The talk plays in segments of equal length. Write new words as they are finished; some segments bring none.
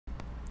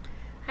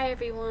Hi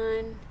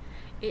everyone,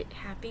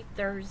 happy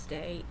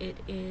Thursday. It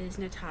is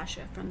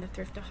Natasha from the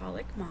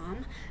Thriftaholic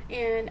Mom,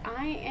 and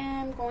I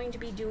am going to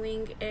be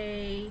doing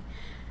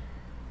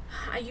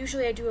I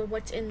usually do a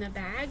what's in the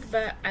bag,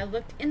 but I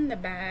looked in the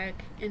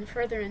bag and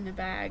further in the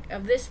bag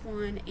of this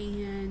one,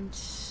 and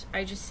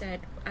I just said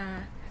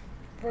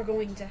we're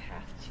going to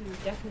have to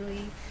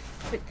definitely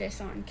put this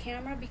on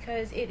camera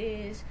because it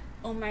is,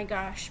 oh my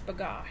gosh,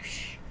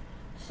 bagosh.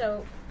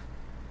 So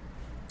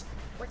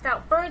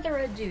without further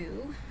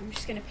ado, I'm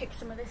just going to pick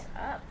some of this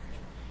up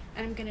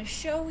and I'm going to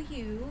show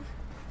you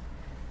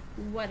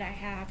what I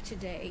have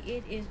today.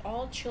 It is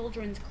all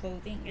children's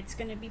clothing. It's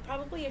going to be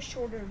probably a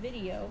shorter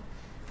video,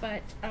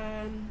 but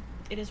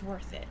it is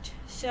worth it.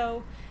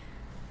 So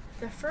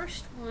the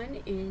first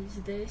one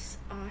is this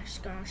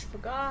Oshkosh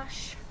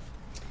bagosh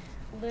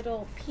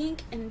little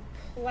pink and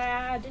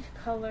plaid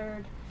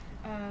colored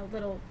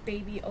little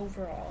baby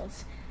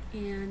overalls,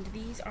 and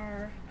these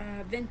are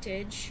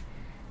vintage,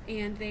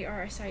 and they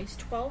are a size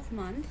 12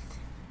 month.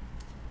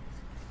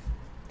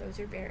 Those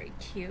are very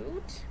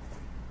cute.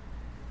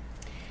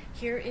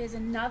 Here is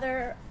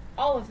another,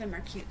 all of them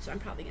are cute, so I'm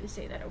probably going to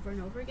say that over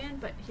and over again,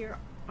 but here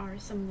are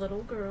some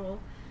little girl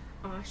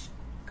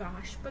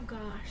Oshkosh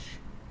bagosh.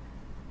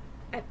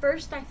 At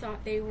first I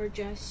thought they were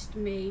just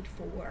made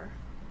for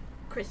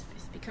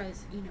Christmas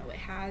because, you know, it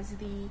has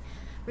the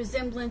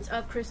resemblance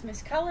of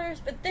Christmas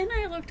colors, but then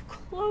I looked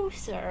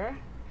closer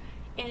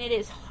and it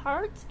is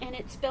hearts, and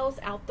it spells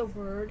out the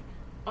word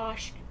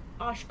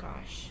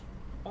Oshkosh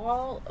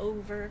all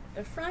over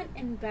the front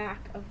and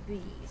back of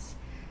these.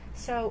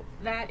 So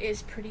that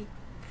is pretty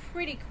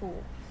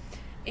cool.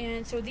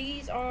 And so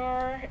these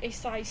are a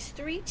size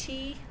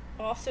 3T,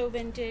 also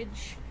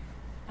vintage.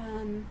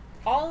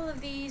 All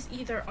of these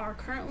either are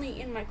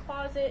currently in my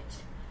closet.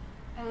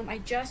 I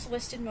just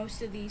listed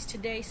most of these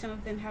today. Some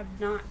of them have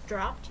not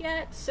dropped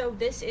yet. So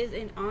this is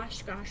an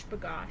Oshkosh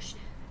bagosh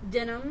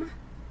denim,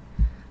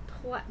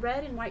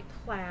 red and white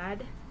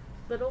plaid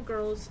little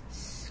girl's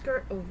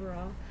skirt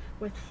overall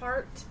with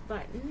heart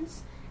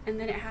buttons, and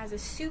then it has a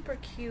super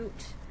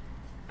cute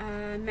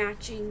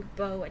matching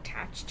bow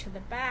attached to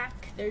the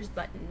back. There's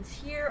buttons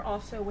here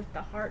also with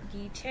the heart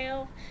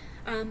detail.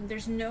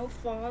 There's no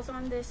flaws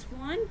on this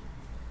one,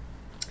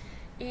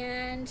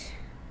 and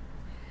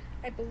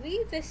I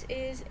believe this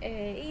is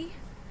here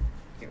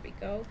we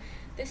go.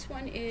 This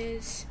one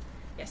is,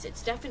 yes,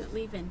 it's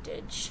definitely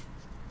vintage,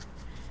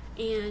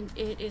 and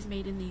it is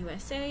made in the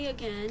USA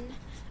again,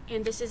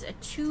 and this is a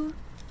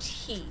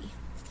 2T.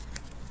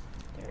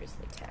 There is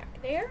the tag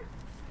there.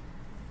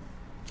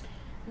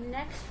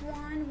 Next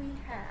one we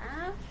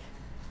have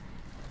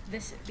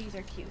these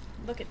are cute.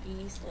 Look at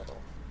these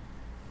little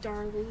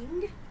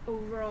darling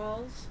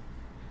overalls.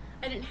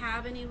 I didn't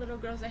have any little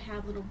girls, I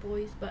have little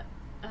boys, but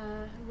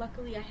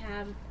luckily I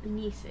have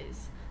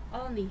nieces,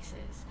 all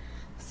nieces.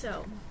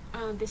 So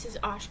this is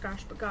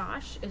Oshkosh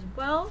bagosh as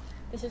well.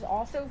 This is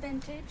also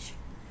vintage.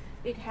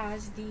 It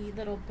has the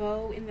little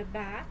bow in the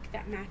back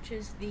that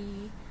matches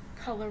the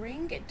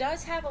coloring. It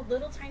does have a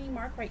little tiny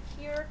mark right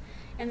here,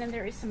 and then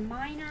there is some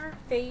minor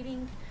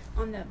fading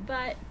on the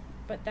butt,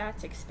 but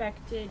that's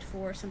expected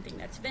for something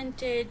that's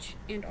vintage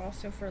and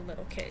also for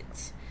little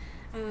kids.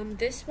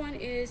 This one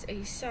is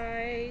a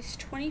size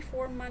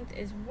 24 month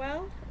as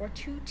well, or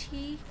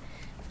 2T,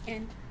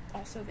 and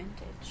also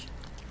vintage.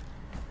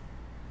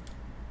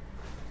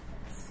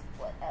 Let's see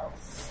what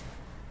else.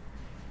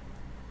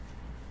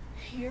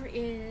 Here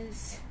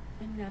is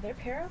another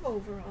pair of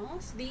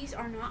overalls. These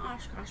are not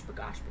Oshkosh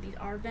bagosh, but these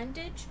are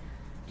vintage.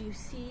 Do you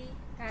see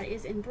that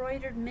is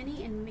embroidered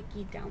Minnie and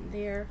Mickey down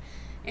there?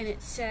 And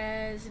it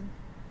says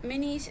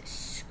Minnie's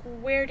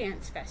Square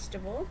Dance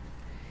Festival.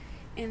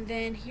 And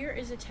then here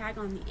is a tag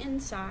on the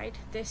inside.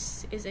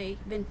 This is a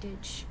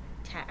vintage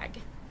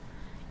tag.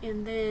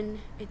 And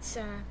then it's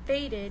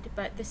faded,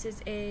 but this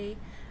is a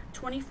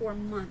 24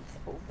 month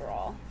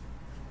overall.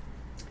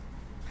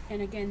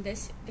 And again,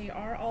 they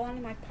are all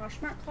in my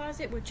Poshmark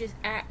closet, which is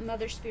at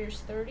Mother Spears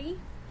 30.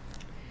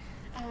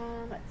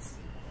 Let's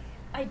see.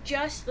 I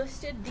just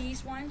listed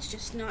these ones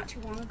just not too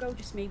long ago,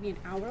 just maybe an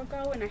hour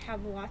ago, and I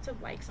have lots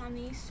of likes on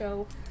these,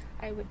 so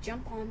I would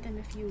jump on them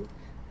if you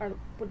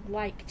would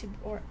like to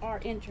or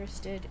are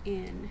interested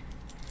in.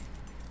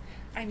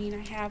 I mean,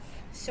 I have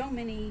so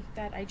many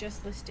that I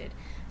just listed,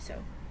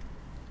 so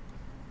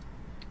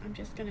I'm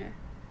just gonna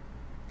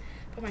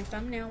put my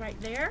thumbnail right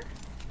there.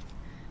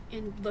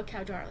 And look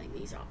how darling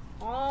these are.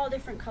 All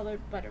different colored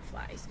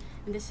butterflies.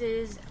 And this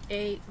is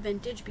a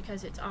vintage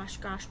because it's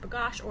Oshkosh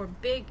bagosh, or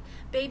big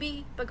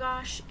baby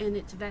bagosh, and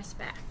it's vest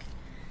back.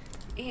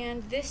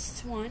 And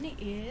this one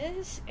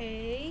is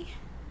a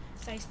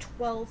size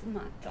 12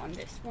 month on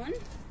this one.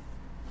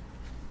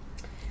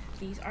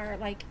 These are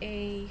like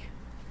a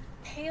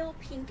pale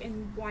pink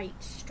and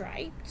white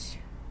striped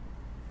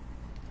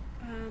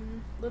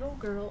little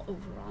girl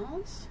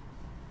overalls.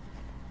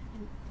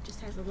 And it just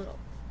has a little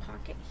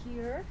pocket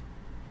here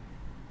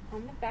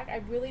on the back.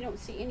 I really don't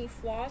see any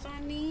flaws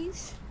on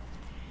these.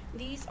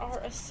 These are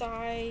a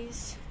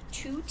size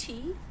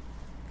 2T.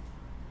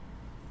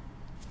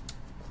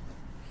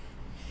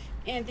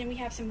 And then we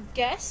have some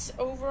Guess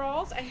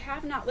overalls. I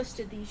have not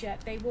listed these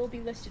yet. They will be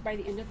listed by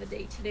the end of the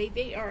day today.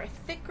 They are a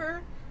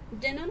thicker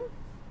denim.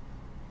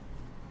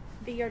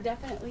 They are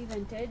definitely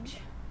vintage.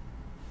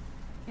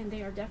 And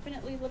they are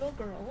definitely little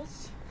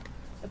girls.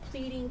 The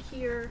pleating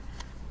here,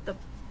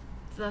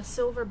 the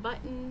silver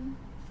button,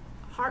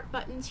 heart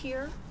buttons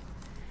here,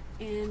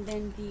 and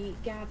then the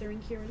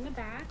gathering here in the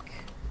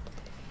back.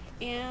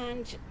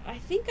 And I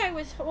think I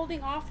was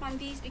holding off on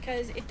these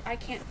because I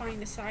can't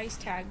find the size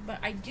tag, but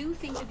I do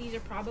think that these are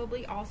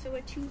probably also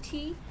a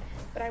 2T,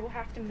 but I will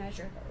have to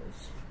measure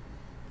those.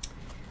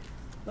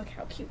 Look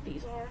how cute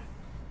these are.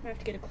 I have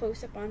to get a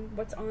close-up on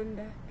what's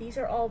on these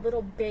are all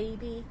little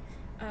baby,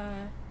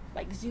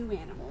 like zoo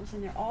animals,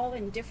 and they're all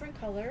in different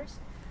colors.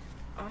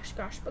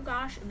 Oshkosh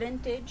bagosh,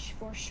 vintage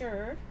for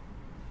sure.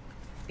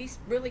 These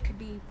really could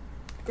be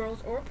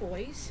girls or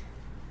boys.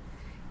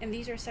 And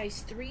these are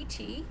size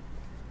 3T.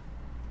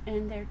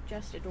 And they're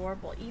just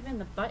adorable. Even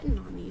the button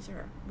on these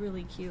are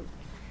really cute.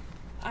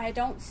 I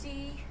don't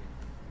see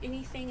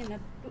anything in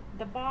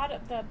the bottom,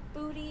 the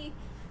booty.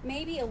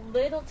 Maybe a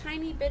little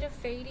tiny bit of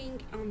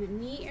fading on the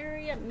knee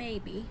area,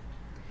 maybe.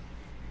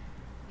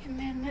 And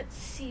then let's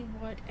see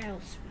what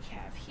else we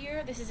have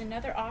here. This is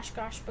another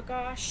Oshkosh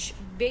bagosh,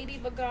 baby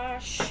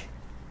bagosh.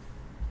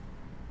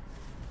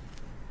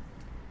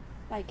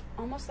 Like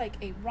almost like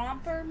a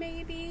romper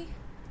maybe.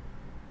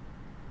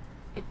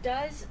 It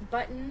does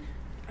button.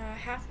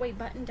 Halfway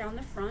button down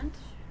the front,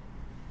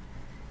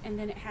 and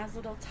then it has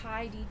little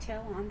tie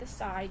detail on the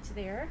sides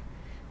there.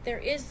 There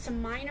is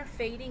some minor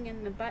fading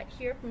in the butt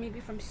here, maybe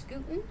from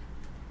scooting,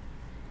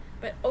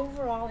 but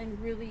overall in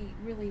really,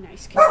 really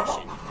nice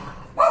condition.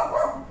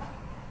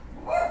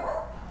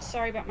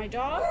 Sorry about my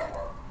dog.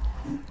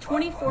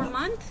 24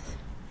 months.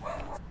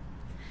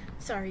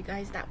 Sorry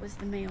guys, that was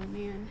the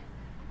mailman.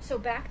 So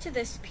back to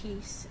this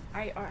piece.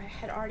 I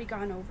had already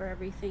gone over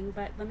everything,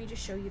 but let me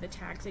just show you the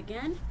tags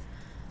again.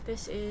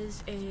 This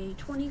is a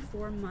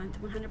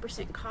 24-month,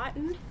 100%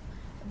 cotton,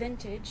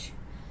 vintage,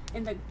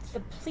 and the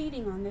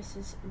pleating on this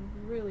is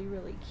really,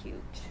 really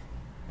cute.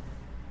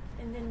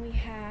 And then we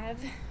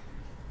have,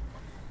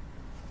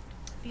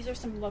 these are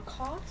some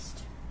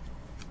Lacoste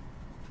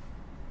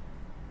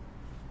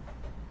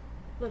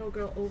little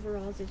girl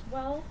overalls as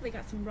well. They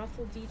got some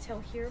ruffle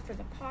detail here for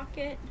the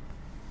pocket,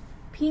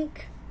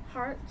 pink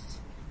hearts,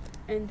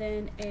 and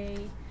then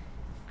a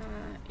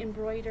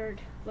embroidered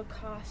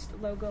Lacoste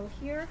logo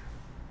here.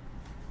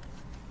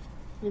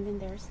 And then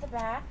there's the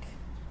back.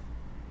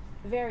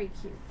 Very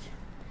cute.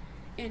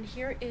 And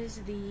here is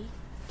the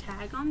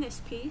tag on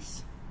this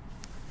piece.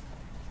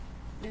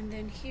 And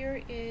then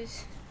here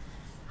is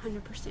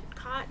 100%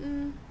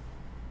 cotton.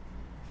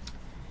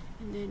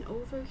 And then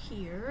over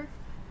here,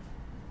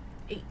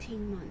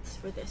 18 months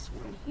for this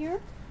one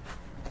here.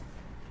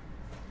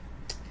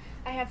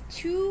 I have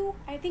two,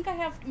 I think I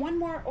have one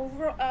more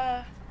over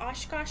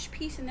Oshkosh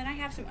piece, and then I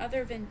have some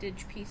other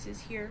vintage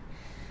pieces here.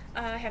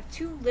 I have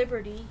two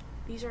Liberty.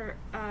 These are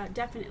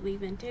definitely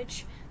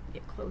vintage.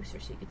 Get closer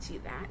so you can see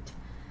that.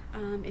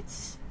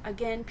 It's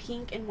again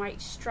pink and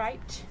white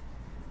striped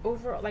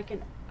overall, like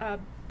a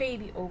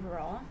baby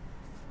overall.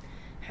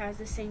 Has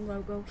the same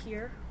logo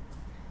here.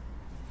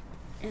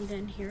 And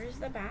then here is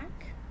the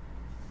back.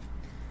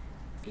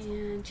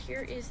 And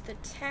here is the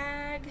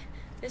tag.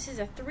 This is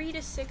a 3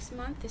 to 6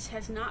 month. This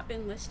has not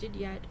been listed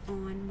yet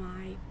on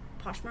my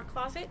Poshmark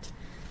closet.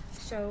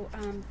 So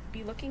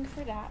be looking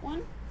for that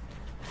one.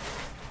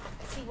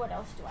 Let's see what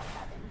else do I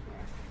have in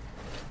here.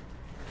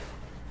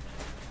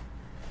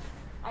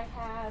 I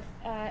have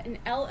an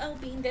LL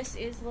Bean. This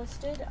is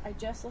listed. I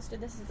just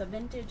listed this as a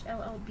vintage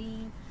LL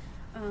Bean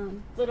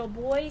little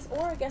boys,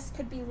 or I guess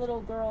could be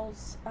little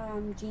girls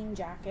jean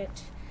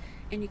jacket.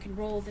 And you can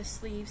roll the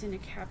sleeves, and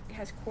it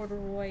has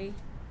corduroy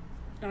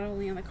not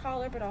only on the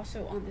collar but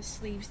also on the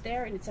sleeves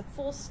there, and it's a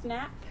full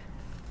snap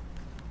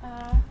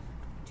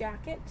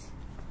jacket.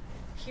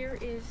 Here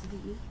is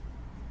the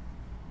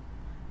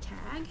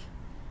tag,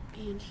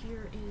 and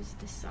here is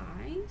the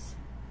size.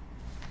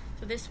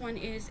 So this one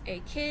is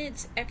a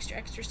kids extra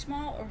extra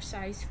small or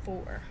size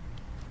 4.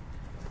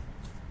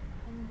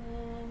 And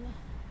then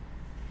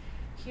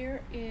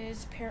here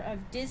is a pair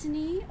of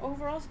Disney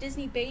overalls,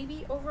 Disney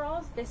baby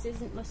overalls. This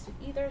isn't listed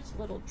either. It's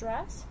a little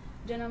dress,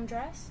 denim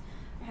dress.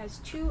 It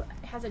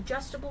has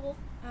adjustable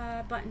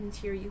buttons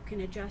here. You can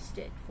adjust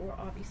it for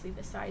obviously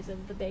the size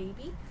of the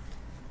baby.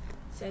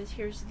 It says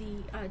here's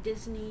the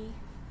Disney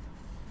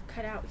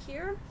cutout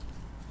here.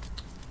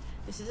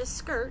 This is a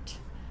skirt.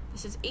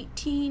 This is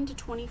 18 to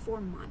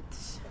 24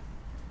 months.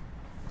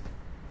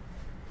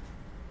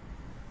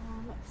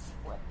 Let's see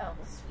what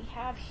else we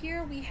have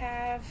here. We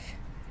have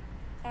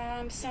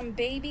some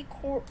baby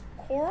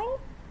coral.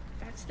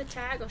 That's the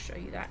tag. I'll show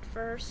you that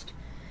first.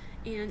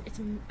 And it's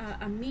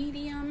a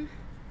medium,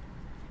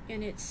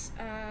 and it's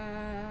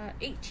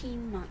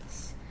 18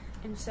 months.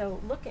 And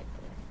so look at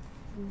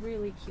the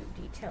really cute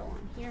detail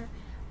on here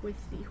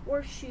with the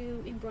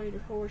horseshoe,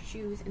 embroidered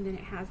horseshoes, and then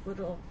it has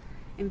little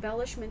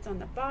embellishments on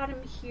the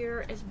bottom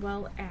here, as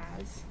well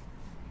as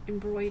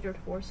embroidered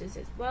horses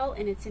as well.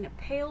 And it's in a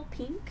pale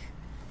pink.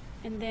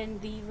 And then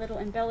the little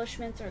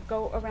embellishments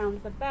go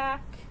around the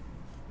back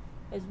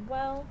as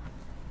well.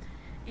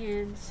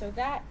 And so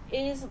that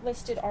is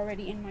listed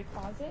already in my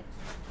closet.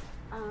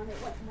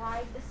 It went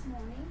live this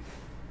morning.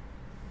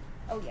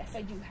 Oh yes,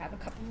 I do have a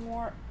couple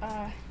more.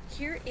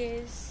 Here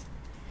is,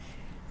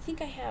 I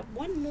think I have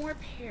one more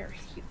pair.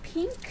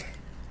 Pink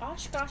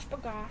Oshkosh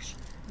bagosh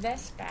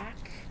vest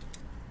back,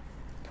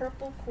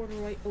 purple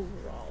corduroy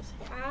overalls.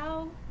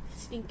 How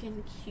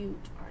stinking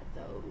cute are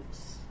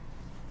those?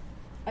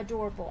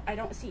 Adorable. I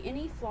don't see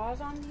any flaws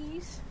on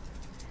these.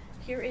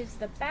 Here is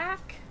the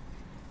back,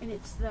 and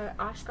it's the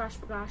Oshkosh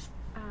bagosh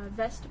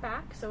vest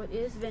back, so it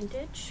is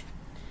vintage.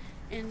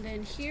 And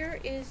then here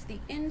is the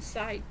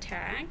inside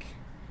tag.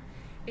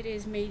 It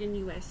is made in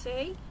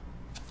USA,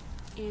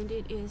 and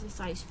it is a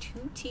size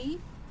 2T.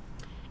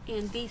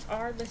 And these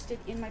are listed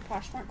in my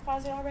Poshmark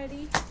closet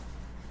already.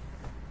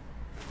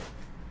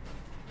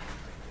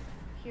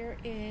 Here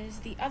is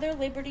the other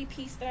Liberty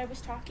piece that I was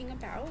talking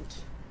about.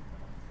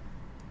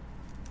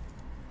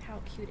 How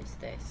cute is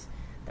this?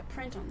 The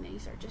print on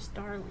these are just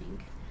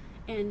darling.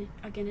 And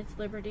again, it's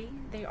Liberty.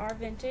 They are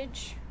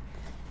vintage,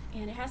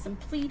 and it has some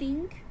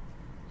pleating.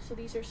 So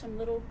these are some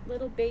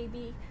little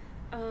baby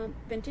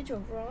vintage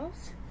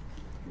overalls.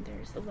 And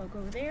there's the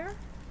logo there.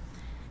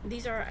 And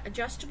these are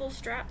adjustable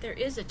strap. There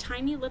is a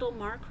tiny little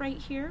mark right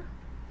here.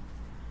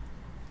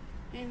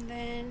 And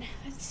then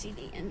let's see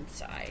the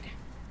inside.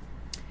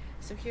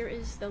 So here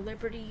is the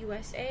Liberty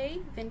USA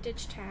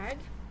vintage tag,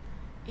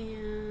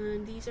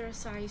 and these are a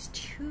size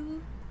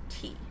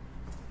 2T.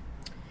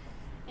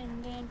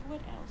 And then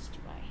what else do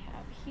I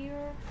have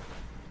here?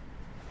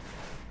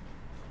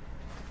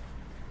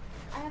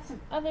 I have some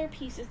other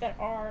pieces that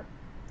are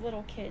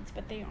little kids,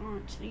 but they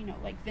aren't, you know,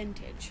 like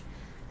vintage.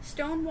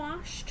 Stone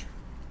washed.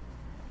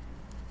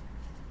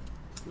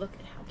 Look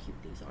at how cute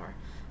these are.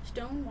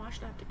 Stone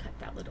washed. I have to cut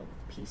that little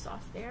piece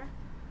off there.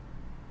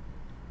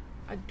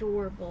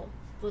 Adorable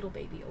little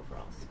baby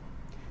overalls.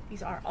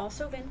 These are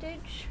also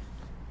vintage,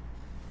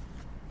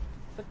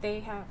 but they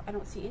have, I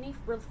don't see any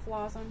real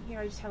flaws on here.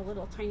 I just have a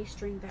little tiny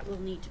string that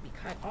will need to be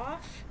cut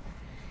off.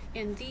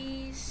 And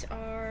these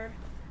are,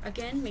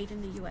 again, made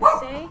in the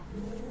USA.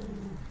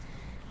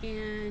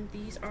 And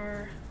these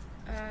are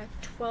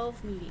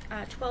 12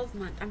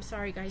 month. I'm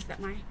sorry guys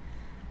that my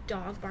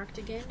dog barked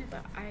again,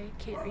 but I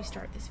can't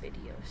restart this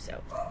video.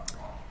 So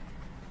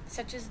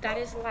that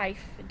is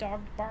life. A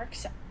dog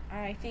barks.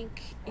 I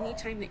think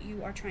anytime that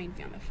you are trying to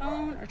be on the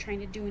phone or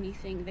trying to do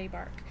anything, they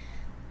bark.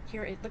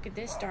 Here, look at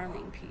this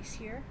darling piece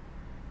here.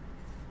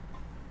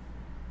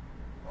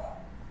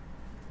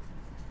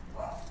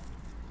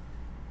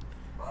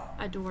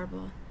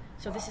 Adorable.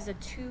 So this is a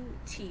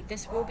 2T.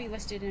 This will be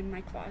listed in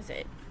my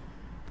closet.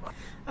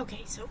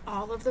 Okay, so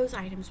all of those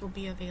items will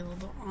be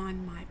available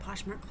on my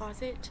Poshmark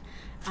closet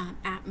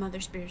at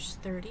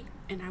MotherSpears30,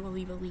 and I will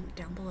leave a link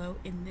down below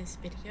in this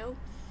video.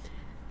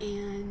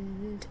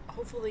 And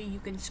hopefully you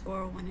can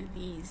score one of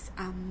these.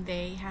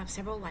 They have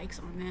several likes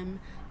on them.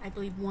 I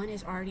believe one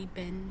has already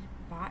been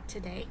bought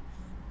today.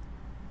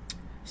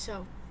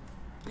 So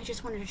I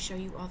just wanted to show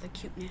you all the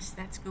cuteness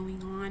that's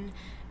going on,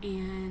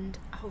 and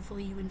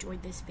hopefully you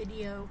enjoyed this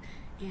video,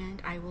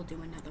 and I will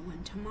do another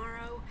one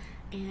tomorrow.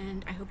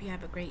 And I hope you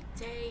have a great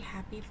day.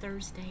 Happy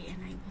Thursday,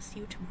 and I will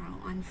see you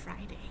tomorrow on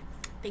Friday.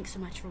 Thanks so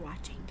much for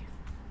watching.